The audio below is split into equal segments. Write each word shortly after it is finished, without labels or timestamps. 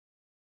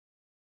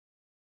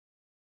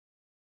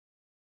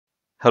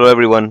Hello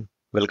everyone,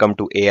 welcome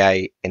to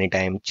AI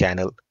Anytime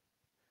channel.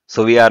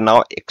 So we are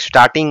now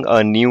starting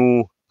a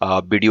new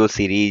video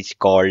series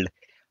called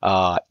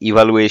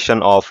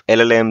Evaluation of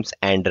LLMs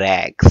and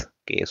RAGs.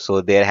 Okay,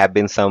 so there have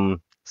been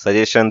some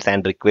suggestions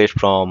and requests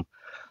from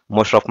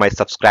most of my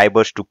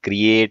subscribers to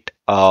create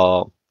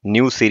a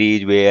new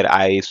series where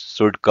I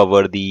should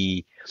cover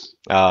the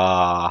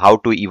how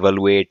to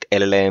evaluate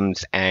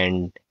LLMs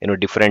and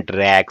different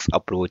RAGs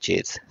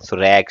approaches. So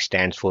RAG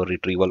stands for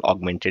Retrieval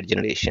Augmented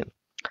Generation.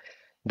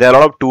 There are a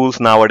lot of tools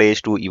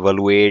nowadays to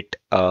evaluate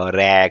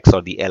RAGs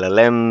or the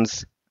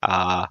LLMs.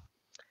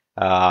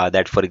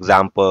 That, for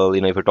example,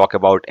 if you talk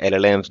about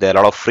LLMs, there are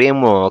a lot of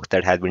frameworks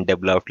that have been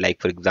developed,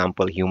 like, for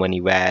example, Human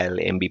Eval,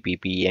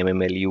 MBPP,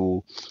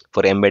 MMLU.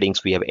 For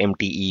embeddings, we have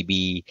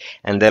MTEB,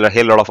 and there are a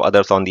whole lot of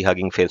others on the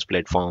Hugging Face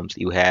platforms.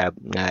 You have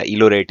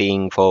ELO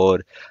rating for,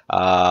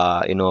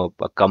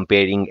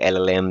 comparing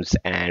LLMs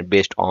and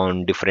based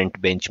on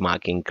different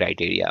benchmarking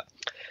criteria.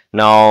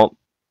 Now,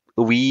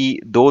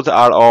 those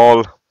are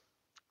all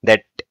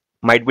that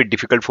might be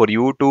difficult for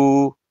you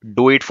to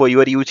do it for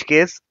your use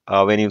case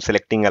when you're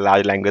selecting a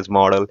large language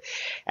model.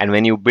 And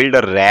when you build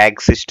a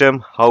RAG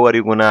system, how are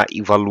you gonna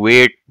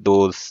evaluate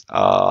those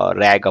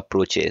RAG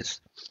approaches?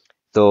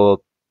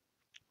 So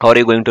how are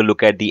you going to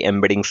look at the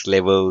embeddings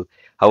level?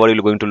 How are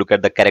you going to look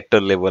at the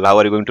character level? How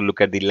are you going to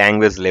look at the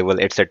language level,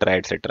 etc.,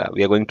 etc.?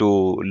 We are going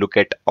to look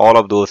at all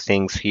of those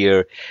things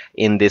here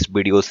in this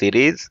video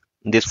series.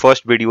 This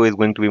first video is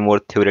going to be more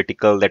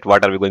theoretical, that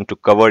what are we going to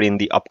cover in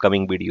the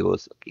upcoming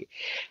videos. Okay,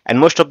 and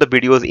most of the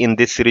videos in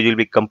this series will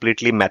be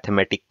completely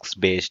mathematics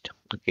based.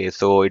 Okay,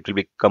 so it will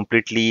be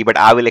completely, but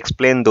I will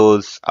explain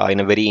those in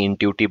a very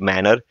intuitive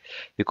manner,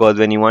 because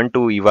when you want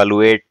to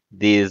evaluate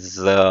these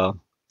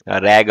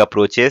RAG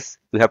approaches,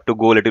 you have to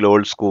go a little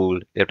old school.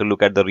 You have to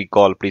look at the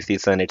recall,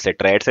 precision,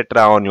 etc.,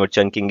 etc., on your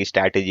chunking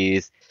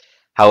strategies.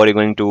 How are you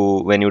going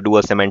to, when you do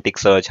a semantic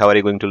search, how are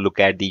you going to look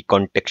at the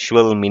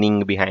contextual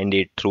meaning behind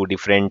it through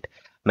different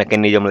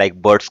mechanism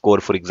like BERT score,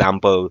 for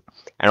example,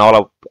 and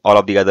all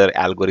of the other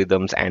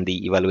algorithms and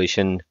the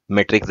evaluation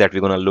metrics that we're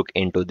going to look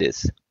into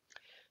this.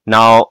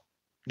 Now,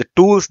 the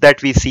tools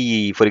that we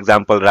see, for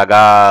example,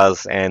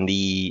 Ragas and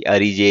the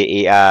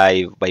Arije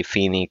AI by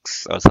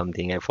Phoenix or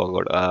something, I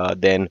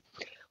forgot. Then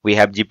we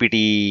have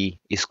GPT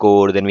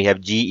score, then we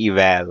have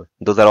G-eval.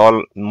 Those are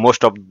all,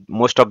 most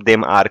of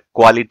them are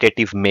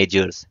qualitative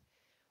measures.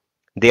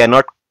 They are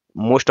not,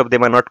 most of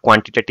them are not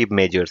quantitative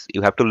measures.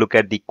 You have to look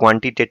at the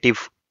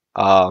quantitative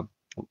uh,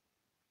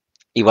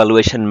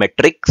 evaluation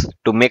metrics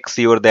to make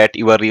sure that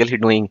you are really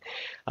doing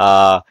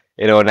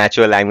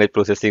natural language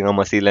processing or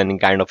machine learning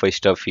kind of a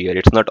stuff here.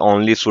 It's not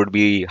only should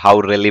be how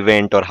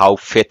relevant or how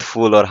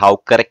faithful or how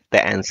correct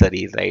the answer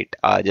is, right?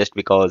 Just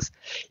because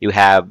you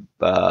have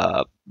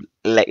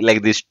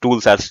like these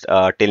tools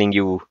are telling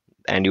you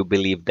and you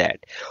believe that.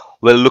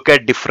 We'll look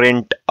at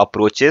different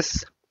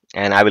approaches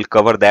and I will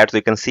cover that. So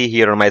you can see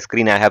here on my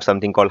screen, I have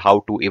something called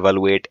how to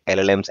evaluate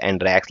LLMs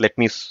and RAGs. Let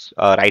me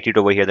write it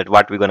over here, that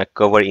what we're going to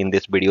cover in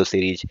this video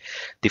series.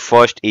 The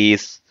first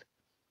is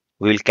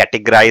we will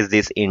categorize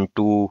this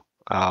into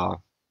uh,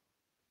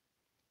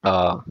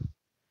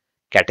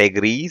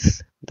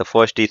 categories. The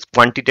first is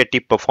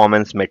quantitative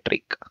performance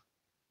metric.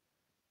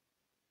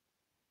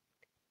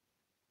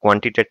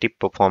 Quantitative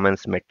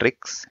performance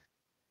metrics.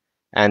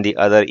 And the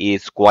other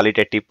is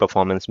qualitative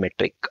performance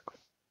metric.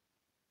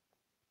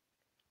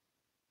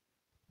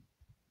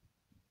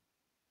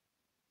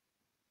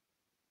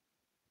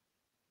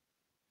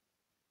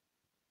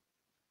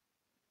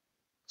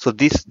 So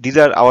these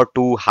are our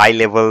two high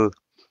level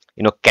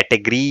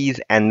categories,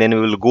 and then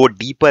we will go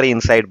deeper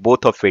inside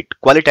both of it.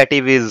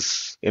 Qualitative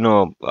is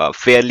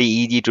fairly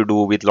easy to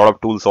do with a lot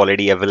of tools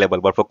already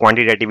available, but for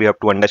quantitative you have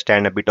to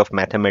understand a bit of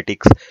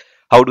mathematics.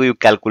 How do you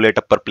calculate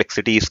a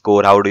perplexity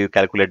score? How do you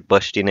calculate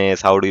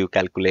burstiness? How do you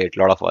calculate a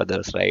lot of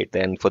others, right?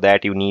 Then for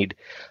that you need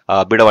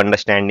a bit of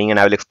understanding, and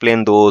I will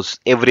explain those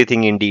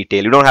everything in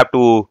detail. You don't have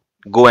to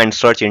go and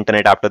search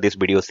internet after this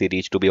video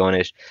series, to be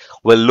honest.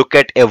 We'll look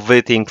at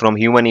everything from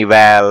human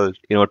eval,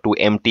 to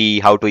MT,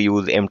 how to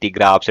use MT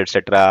graphs,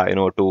 etc.,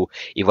 to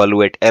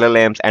evaluate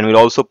LLMs, and we'll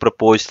also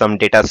propose some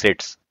data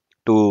sets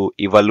to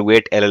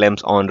evaluate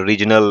LLMs on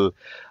regional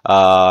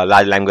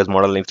large language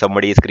model. If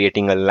somebody is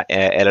creating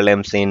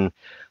LLMs in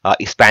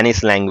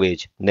Spanish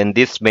language, then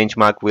this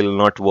benchmark will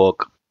not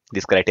work,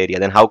 this criteria.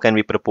 Then how can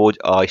we propose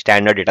a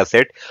standard data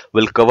set?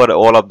 We'll cover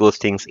all of those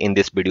things in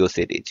this video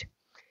series,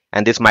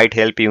 and this might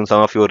help you in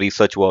some of your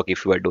research work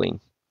if you are doing.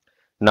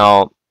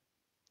 Now,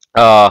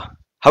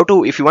 how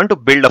to, if you want to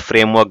build a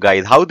framework,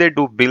 guys, how they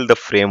do build the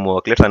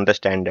framework, let's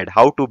understand that.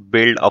 How to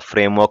build a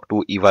framework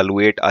to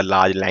evaluate a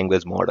large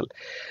language model.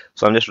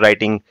 So I'm just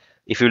writing,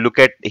 if you look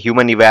at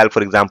human eval,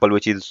 for example,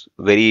 which is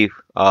very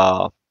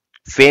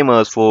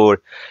famous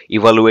for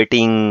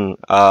evaluating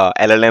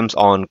LLMs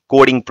on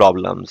coding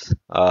problems,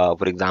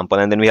 for example.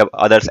 And then we have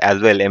others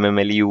as well,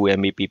 MMLU,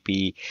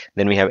 MBPP.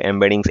 Then we have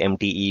embeddings,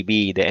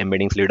 MTEB, the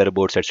embeddings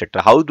leaderboards,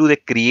 etc. How do they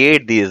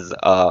create these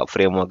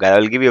framework?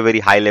 I'll give you a very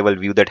high level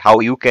view that how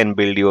you can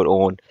build your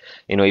own.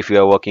 If you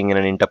are working in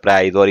an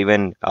enterprise or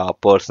even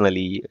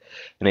personally,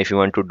 if you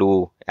want to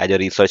do as a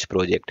research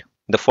project.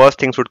 The first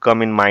things would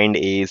come in mind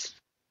is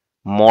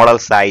model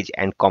size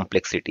and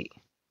complexity.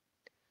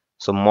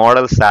 So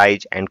model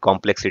size and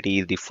complexity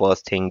is the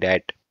first thing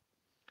that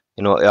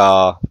you know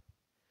uh,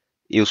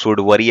 you should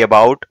worry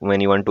about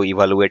when you want to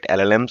evaluate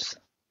LLMs.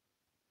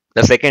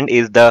 The second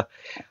is the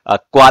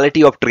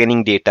quality of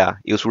training data.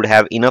 You should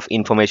have enough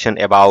information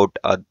about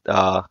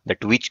that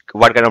which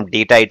what kind of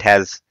data it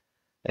has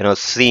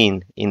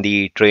seen in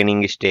the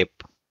training step.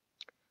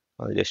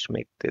 I'll just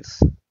make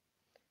this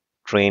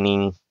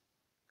training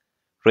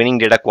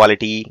data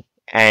quality,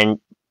 and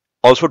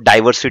also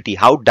diversity,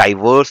 how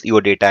diverse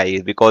your data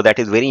is, because that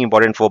is very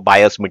important for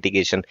bias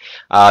mitigation.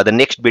 The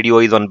next video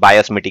is on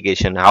bias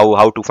mitigation,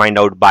 how to find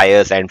out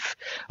bias and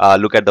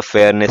look at the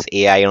fairness,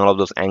 AI, and all of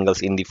those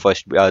angles in the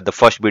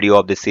first video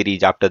of this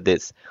series. After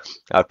this,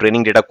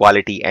 training data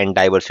quality and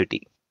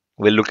diversity,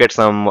 we'll look at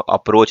some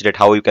approach that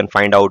how you can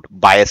find out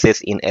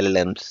biases in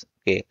LLMs,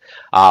 okay,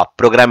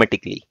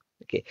 programmatically.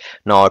 Okay,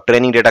 now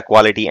training data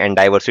quality and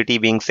diversity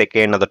being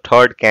second. Now the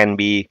third can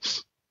be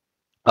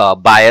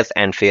bias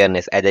and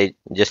fairness, as I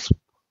just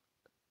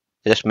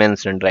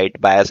mentioned, right?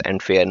 Bias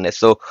and fairness.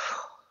 So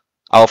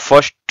our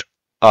first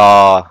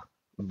uh,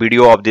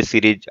 video of this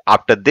series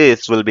after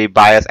this will be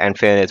bias and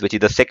fairness, which is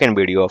the second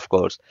video, of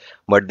course.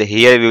 But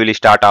here we will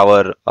start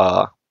our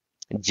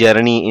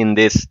journey in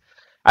this,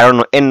 I don't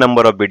know, n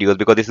number of videos,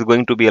 because this is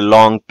going to be a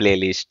long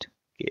playlist.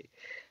 Okay.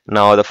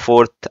 Now the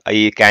fourth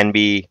can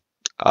be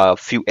a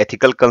few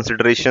ethical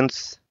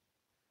considerations.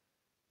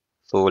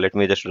 So let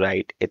me just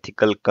write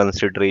ethical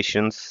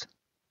considerations.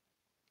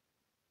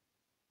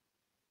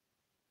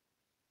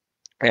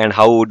 And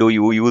how do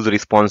you use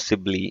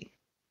responsibly?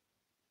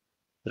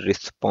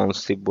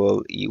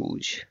 Responsible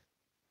use.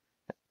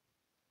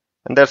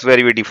 And that's where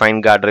we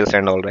define guardrails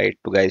and all, right,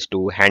 to guys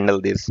to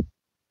handle this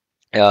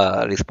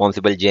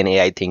responsible Gen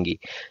AI thingy.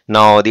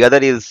 Now the other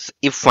is,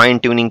 if fine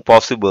tuning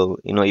possible,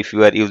 if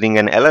you are using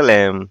an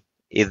LLM,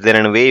 is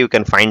there a way you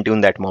can fine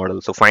tune that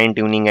model? So fine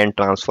tuning and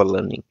transfer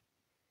learning.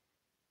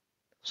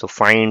 So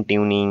fine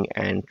tuning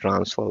and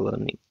transfer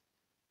learning.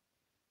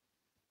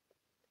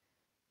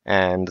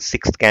 And the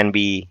sixth can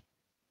be,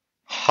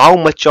 how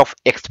much of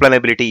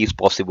explainability is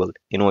possible?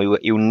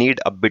 You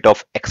need a bit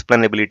of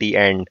explainability,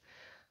 and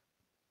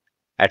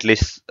at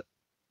least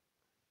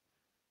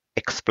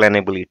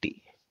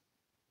explainability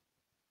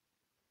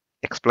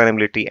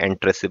and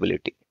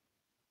traceability.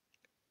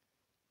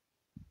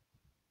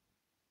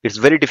 It's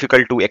very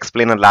difficult to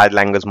explain a large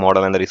language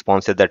model and the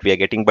responses that we are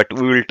getting, but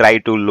we will try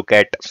to look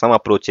at some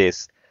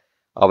approaches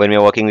when we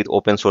are working with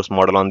open source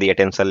model on the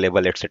attention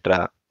level,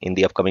 etc., in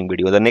the upcoming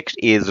video. The next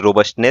is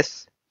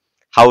robustness.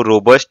 How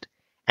robust,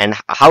 and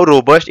how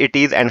robust it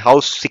is, and how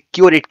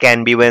secure it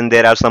can be when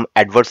there are some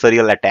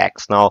adversarial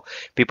attacks. Now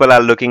people are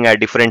looking at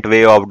different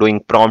way of doing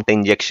prompt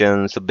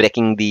injections,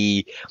 breaking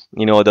the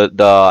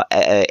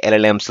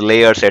LLMs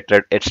layers,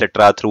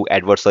 etc., through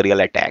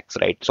adversarial attacks,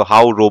 right? So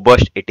how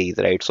robust it is,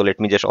 right? So let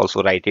me just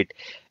also write it,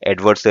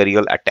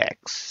 adversarial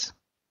attacks.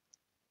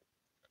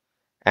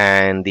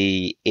 And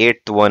the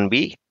eighth one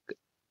be,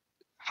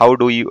 how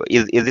do you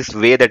is this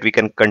way that we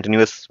can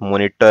continuous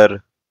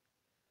monitor.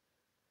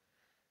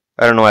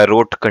 I don't know, I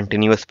wrote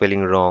continuous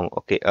spelling wrong.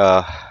 Okay,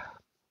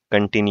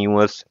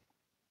 continuous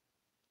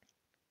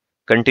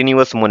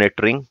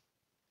monitoring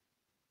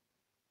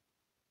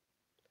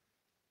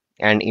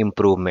and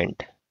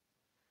improvement.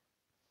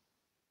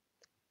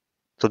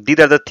 So these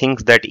are the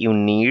things that you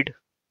need.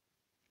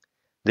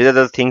 These are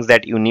the things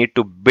that you need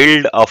to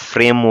build a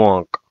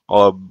framework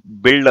or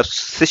build a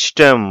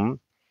system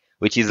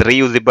which is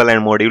reusable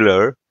and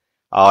modular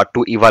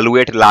to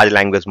evaluate large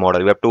language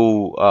model. You have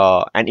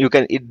to, and you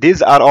can.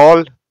 These are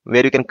all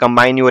where you can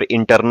combine your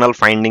internal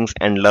findings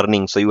and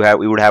learning. So you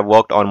would have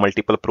worked on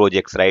multiple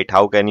projects, right?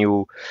 How can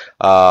you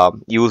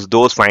use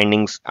those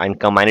findings and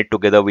combine it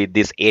together with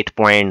these 8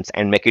 points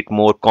and make it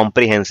more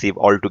comprehensive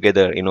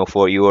altogether,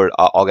 for your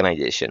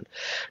organization.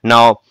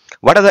 Now,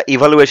 what are the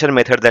evaluation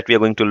methods that we are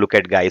going to look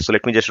at, guys? So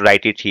let me just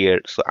write it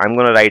here. So I'm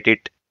going to write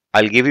it.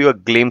 I'll give you a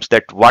glimpse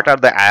that what are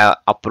the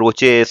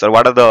approaches, or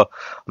what are the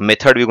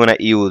method we're going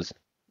to use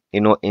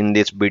in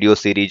this video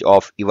series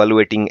of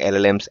evaluating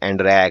LLMs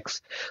and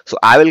RAGs. So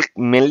I will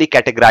mainly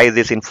categorize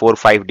this in 4 or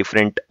 5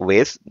 different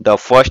ways. The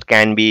first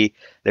can be,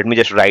 let me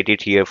just write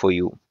it here for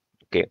you.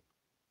 Okay,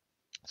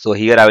 so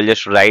here I will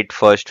just write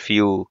first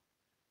few.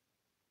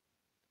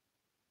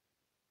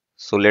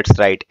 So let's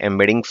write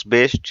embeddings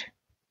based.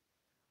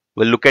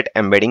 We'll look at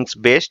embeddings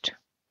based.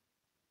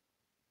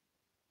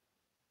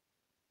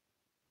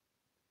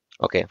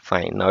 Okay,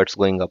 fine, now it's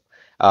going up.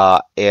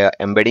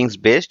 Embeddings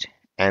based,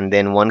 and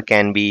then one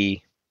can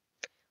be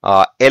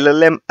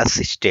LLM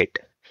assisted.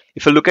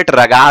 If you look at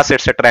Ragas,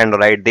 etc., and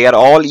right, they are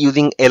all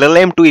using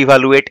LLM to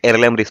evaluate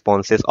LLM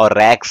responses or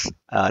RAGs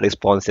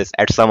responses.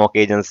 At some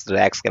occasions,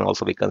 RAGs can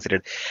also be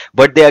considered,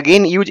 but they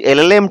again use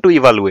LLM to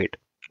evaluate.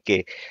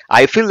 Okay,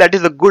 I feel that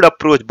is a good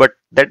approach, but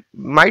that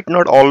might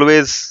not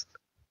always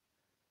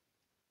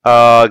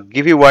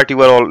give you what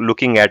you are all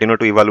looking at,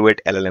 to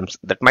evaluate LLMs.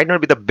 That might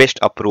not be the best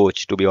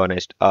approach, to be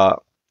honest.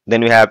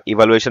 Then we have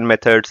evaluation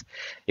methods.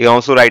 You can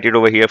also write it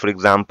over here, for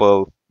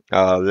example,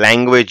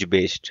 language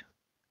based,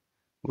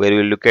 where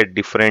we look at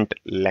different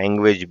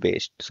language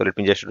based. So let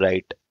me just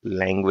write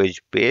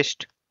language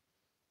based,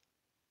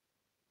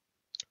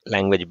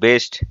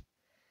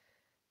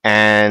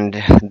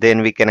 and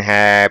then we can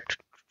have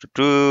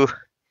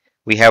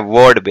we have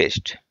word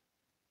based.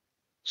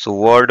 So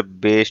word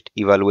based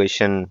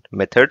evaluation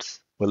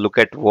methods. We'll look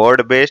at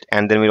word based,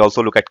 and then we'll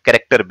also look at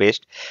character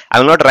based. I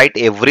will not write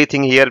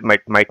everything here,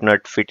 might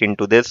not fit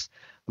into this,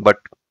 but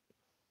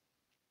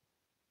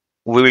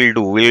we'll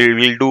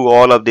do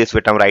all of this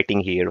what I'm writing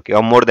here, okay,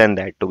 or more than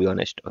that, to be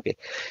honest. Okay.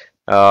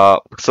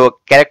 So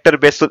character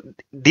based, so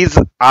these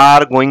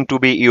are going to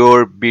be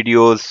your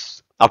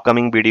videos,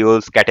 upcoming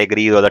videos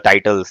categories or the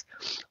titles.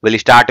 We'll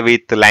start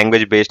with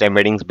language based,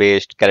 embeddings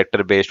based,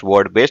 character based,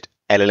 word based,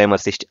 LLM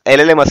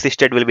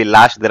assisted will be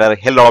last. There are a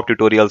hell lot of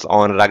tutorials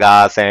on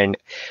Ragas and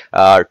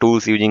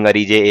tools using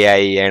Arije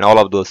AI and all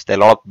of those. There are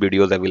a lot of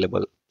videos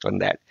available on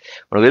that.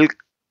 We'll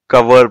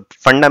cover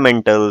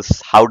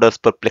fundamentals. How does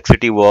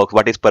perplexity work?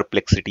 What is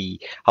perplexity?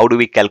 How do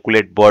we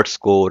calculate BERT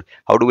score?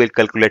 How do we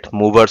calculate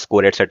mover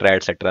score, etc.,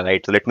 etc.,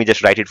 right? So let me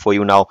just write it for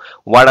you now.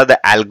 What are the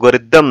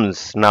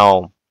algorithms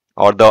now,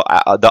 or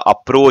the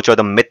approach or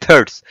the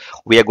methods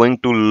we are going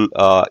to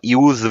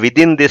use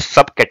within this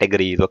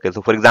subcategories? Okay,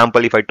 so for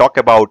example, if I talk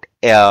about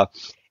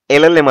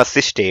LLM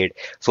assisted,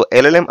 so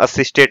LLM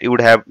assisted, you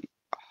would have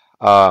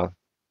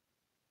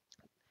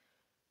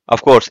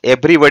of course,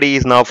 everybody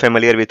is now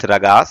familiar with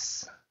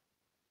Ragas.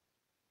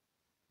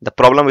 The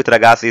problem with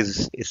Ragas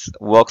is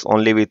works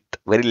only with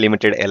very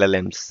limited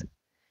LLMs,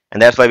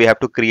 and that's why we have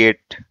to create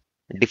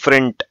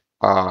different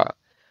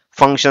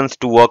functions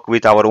to work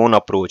with our own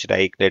approach,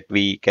 right? That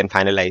we can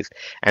finalize,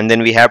 and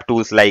then we have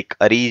tools like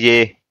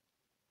Arije.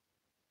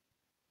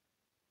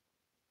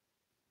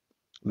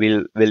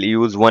 We'll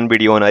use one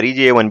video on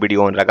Arije, one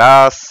video on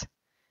Ragas,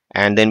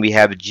 and then we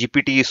have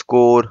GPT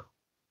score.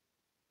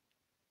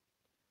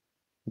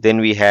 Then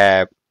we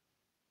have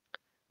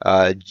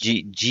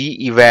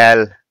G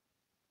eval.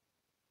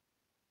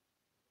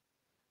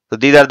 So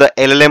these are the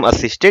LLM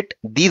assisted.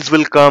 These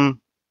will come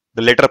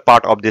the later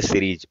part of this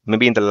series,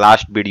 maybe in the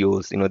last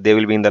videos. They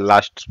will be in the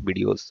last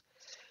videos.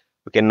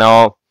 Okay,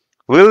 now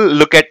we'll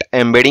look at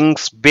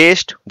embeddings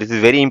based. This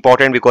is very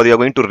important because you are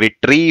going to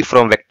retrieve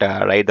from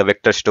vector, right? The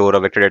vector store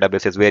or vector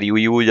databases where you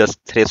use a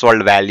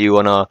threshold value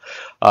on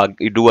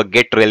you do a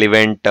get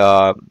relevant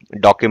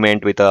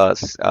document with a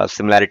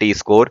similarity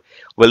score.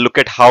 We'll look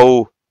at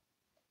how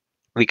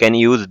we can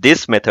use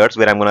these methods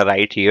where I'm going to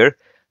write here.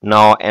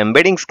 Now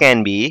embeddings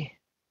can be,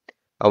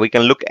 we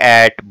can look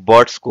at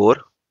BERT score.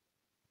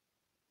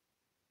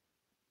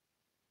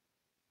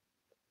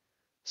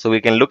 So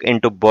we can look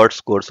into BERT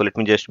score. So let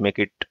me just make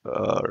it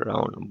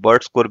round.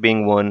 BERT score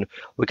being one.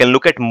 We can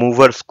look at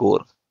mover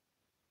score.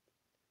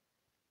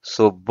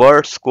 So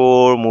BERT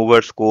score,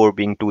 mover score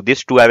being two.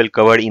 These two I will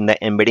cover in the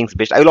embeddings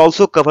based. I will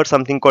also cover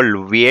something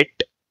called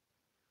weight,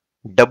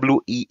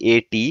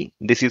 WEAT.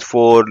 This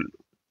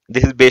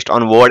is based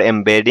on word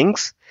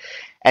embeddings.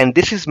 And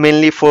this is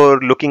mainly for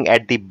looking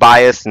at the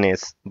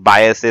biases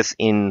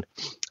in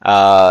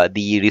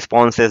the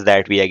responses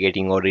that we are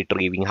getting or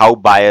retrieving, how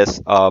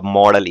bias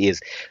model is.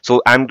 So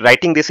I'm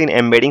writing this in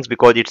embeddings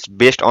because it's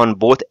based on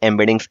both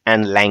embeddings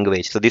and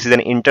language. So this is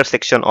an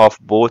intersection of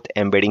both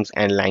embeddings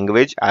and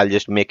language. I'll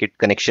just make it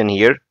connection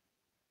here.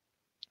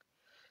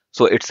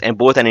 So it's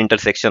both an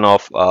intersection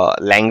of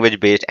language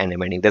based and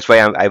embedding. That's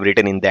why I've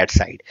written in that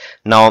side.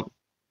 Now,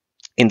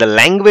 in the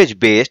language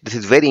based, this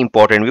is very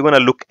important. We're going to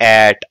look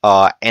at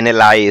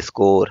NLI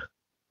score.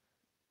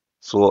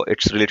 So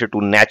it's related to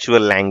natural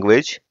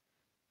language.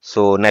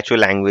 So natural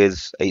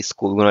language is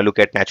score. We're going to look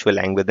at natural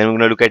language. Then we're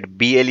going to look at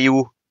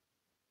BLU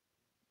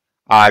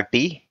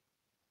RT.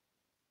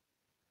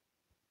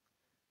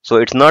 So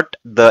it's not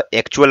the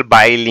actual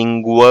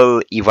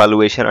bilingual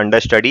evaluation under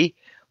study,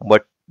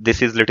 but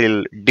this is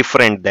little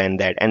different than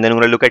that. And then we're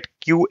going to look at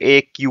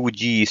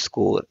QAQG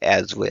score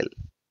as well.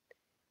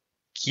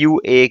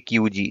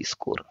 QAQG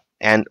score,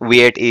 and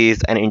weight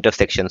is an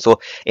intersection. So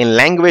in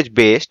language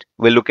based,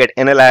 we'll look at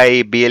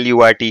NLI,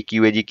 BLURT,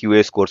 QAG,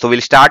 QA score. So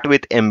we'll start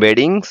with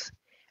embeddings,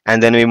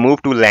 and then we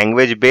move to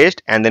language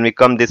based, and then we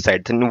come this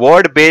side. Then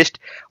word based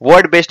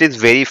is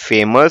very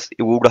famous.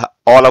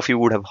 All of you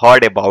would have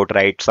heard about,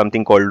 right?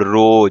 Something called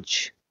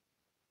Rose.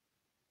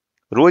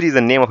 Rose is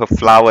the name of a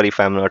flower, if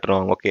I'm not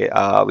wrong. Okay,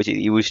 which is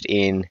used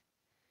in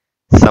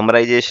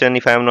summarization,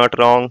 if I'm not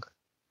wrong.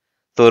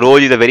 So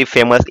Rose is a very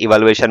famous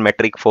evaluation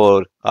metric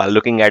for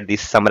looking at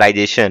this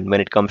summarization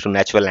when it comes to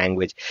natural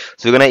language.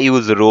 So we're going to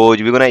use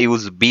Rose. We're going to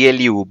use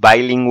BLU,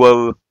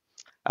 bilingual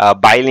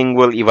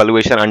bilingual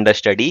evaluation under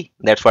study.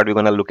 That's what we're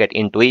going to look at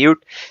into it.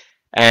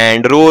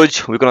 And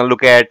Roj, we're going to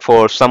look at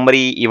for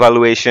summary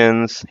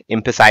evaluations,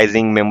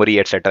 emphasizing memory,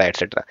 etc.,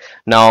 etc.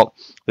 Now,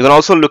 we can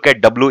also look at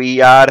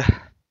WER.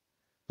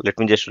 Let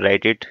me just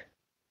write it.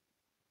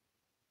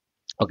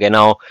 Okay,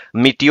 now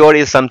Meteor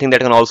is something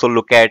that can also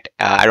look at.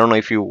 I don't know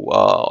if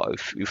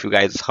you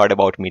guys heard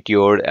about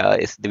Meteor.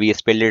 We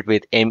spelled it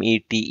with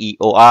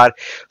METEOR.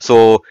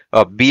 So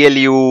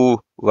BLU,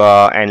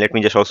 and let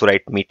me just also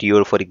write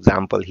Meteor for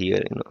example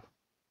here.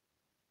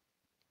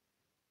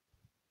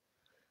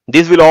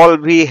 These will all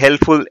be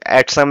helpful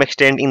at some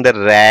extent in the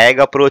RAG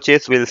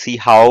approaches. We'll see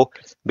how,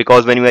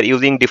 because when you are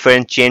using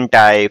different chain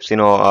types,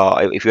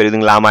 if you're using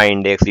Llama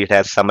index, it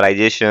has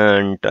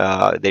summarization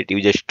that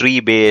uses tree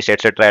based,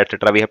 etc.,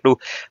 etc. We have to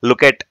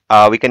look at.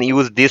 We can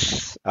use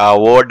this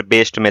word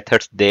based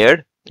methods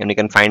there, and we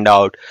can find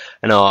out,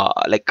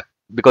 like,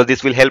 because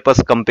this will help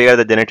us compare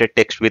the generated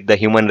text with the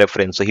human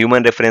reference. So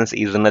human reference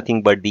is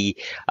nothing but the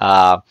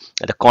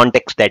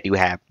context that you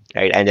have,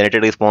 right? And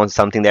generated response,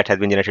 something that has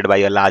been generated by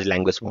a large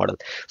language model.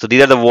 So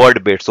these are the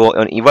word based. So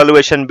on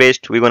evaluation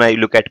based, we're gonna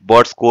look at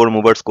BERT score,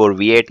 mover score,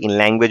 V8. In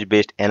language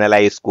based,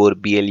 analyze score,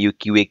 BLU,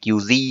 QA,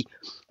 QZ.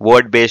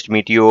 Word based,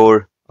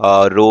 Meteor,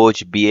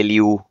 Roach,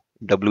 BLU,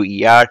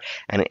 WER,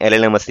 and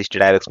LLM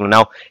assisted IVX.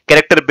 Now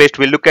character based,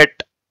 we'll look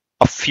at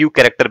a few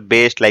character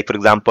based, like for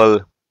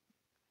example,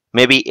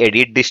 maybe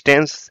edit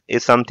distance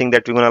is something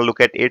that we're gonna look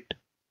at it,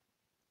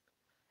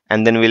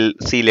 and then we'll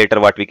see later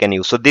what we can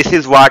use. So this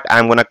is what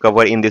I'm going to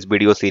cover in this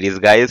video series,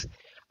 guys.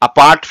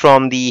 Apart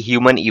from the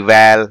human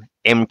eval,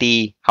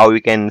 MT, how we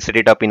can set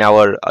it up in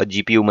our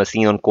GPU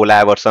machine on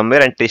Colab or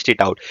somewhere and test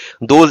it out.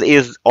 Those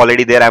is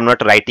already there. I'm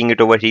not writing it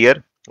over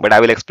here, but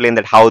I will explain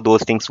that how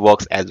those things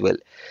works as well.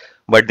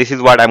 But this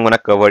is what I'm going to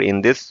cover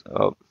in this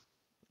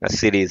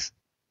series.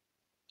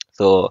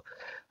 So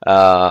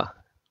blah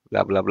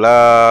blah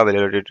blah.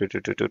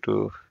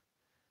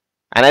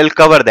 And I will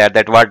cover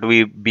that what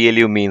we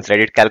BLU means, right?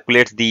 It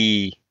calculates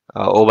the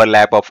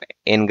overlap of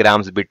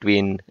n-grams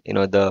between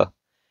the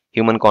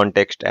human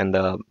context and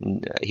the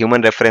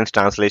human reference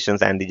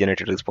translations and the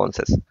generated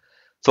responses.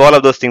 So all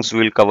of those things we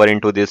will cover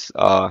into this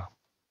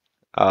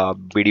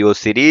video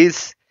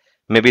series.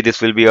 Maybe this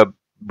will be a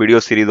video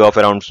series of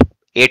around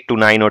 8 to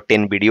 9 or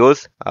 10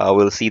 videos.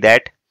 We'll see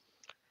that.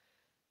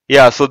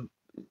 Yeah, so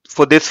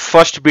for this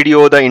first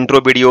video, the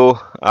intro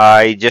video,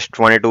 I just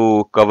wanted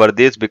to cover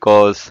this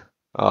because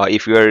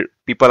if your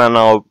people are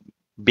now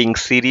being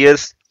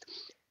serious,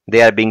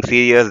 they are being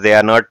serious. They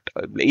are not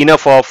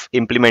enough of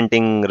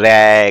implementing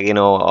RAG,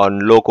 on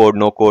low code,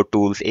 no code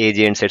tools,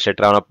 agents,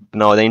 etc.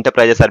 Now the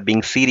enterprises are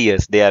being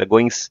serious. They are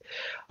going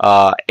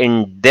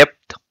in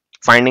depth,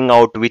 finding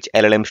out which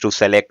LLMs to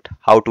select,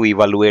 how to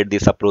evaluate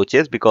these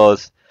approaches,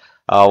 because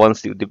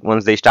once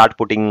they start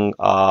putting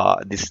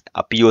this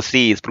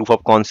POCs, proof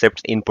of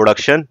concepts, in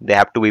production, they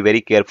have to be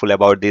very careful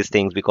about these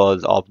things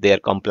because of their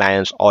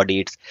compliance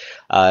audits,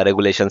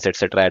 regulations,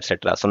 etc.,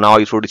 etc. So now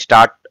you should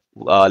start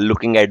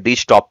looking at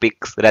these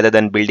topics rather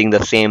than building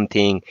the same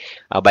thing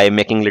by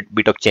making a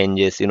bit of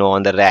changes,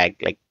 on the RAG.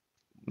 Like,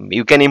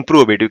 you can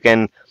improve it, you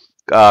can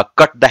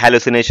cut the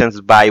hallucinations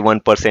by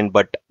 1%,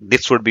 but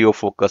this should be your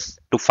focus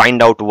to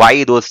find out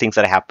why those things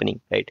are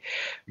happening, right?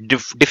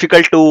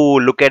 Difficult to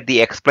look at the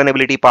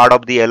explainability part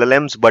of the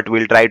LLMs, but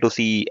we'll try to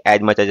see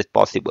as much as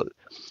possible.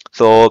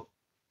 So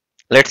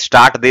let's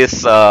start this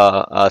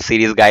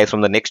series, guys.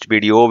 From the next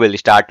video, we'll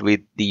start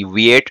with the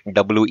V8,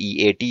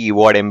 WEAT,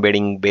 word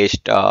embedding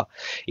based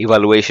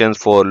evaluations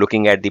for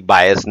looking at the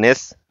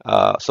biasness.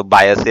 So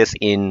biases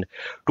in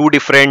two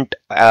different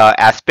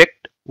aspects.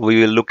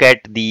 We will look at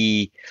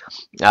the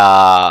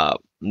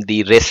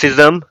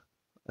racism.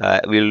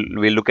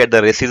 We'll look at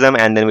the racism,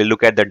 and then we'll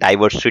look at the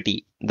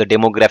diversity, the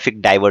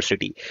demographic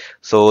diversity.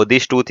 So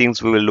these two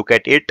things we will look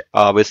at it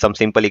with some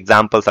simple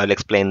examples. I'll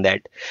explain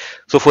that.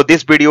 So for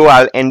this video,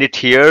 I'll end it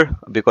here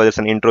because it's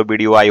an intro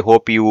video. I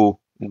hope you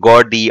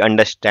got the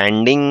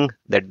understanding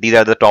that these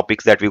are the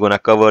topics that we're going to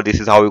cover. This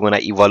is how we're going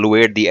to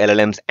evaluate the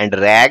LLMs and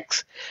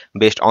RAGs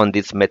based on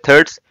these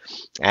methods.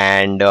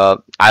 And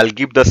I'll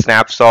give the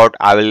snapshot.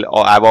 I'm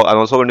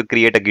also going to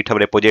create a GitHub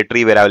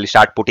repository where I will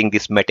start putting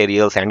these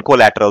materials and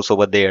collaterals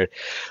over there.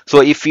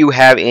 So if you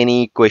have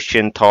any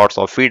question, thoughts,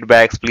 or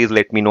feedbacks, please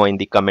let me know in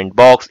the comment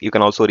box. You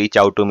can also reach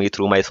out to me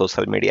through my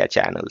social media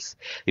channels.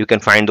 You can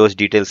find those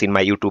details in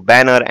my YouTube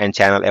banner and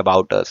channel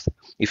About Us.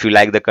 If you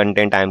like the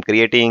content I'm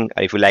creating,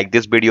 or if you like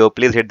this video,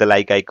 please hit the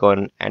like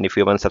icon. And if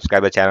you haven't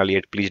subscribed the channel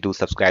yet, please do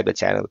subscribe the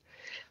channel.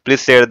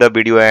 Please share the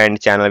video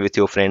and channel with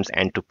your friends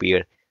and to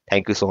peer.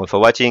 Thank you so much for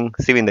watching.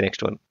 See you in the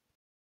next one.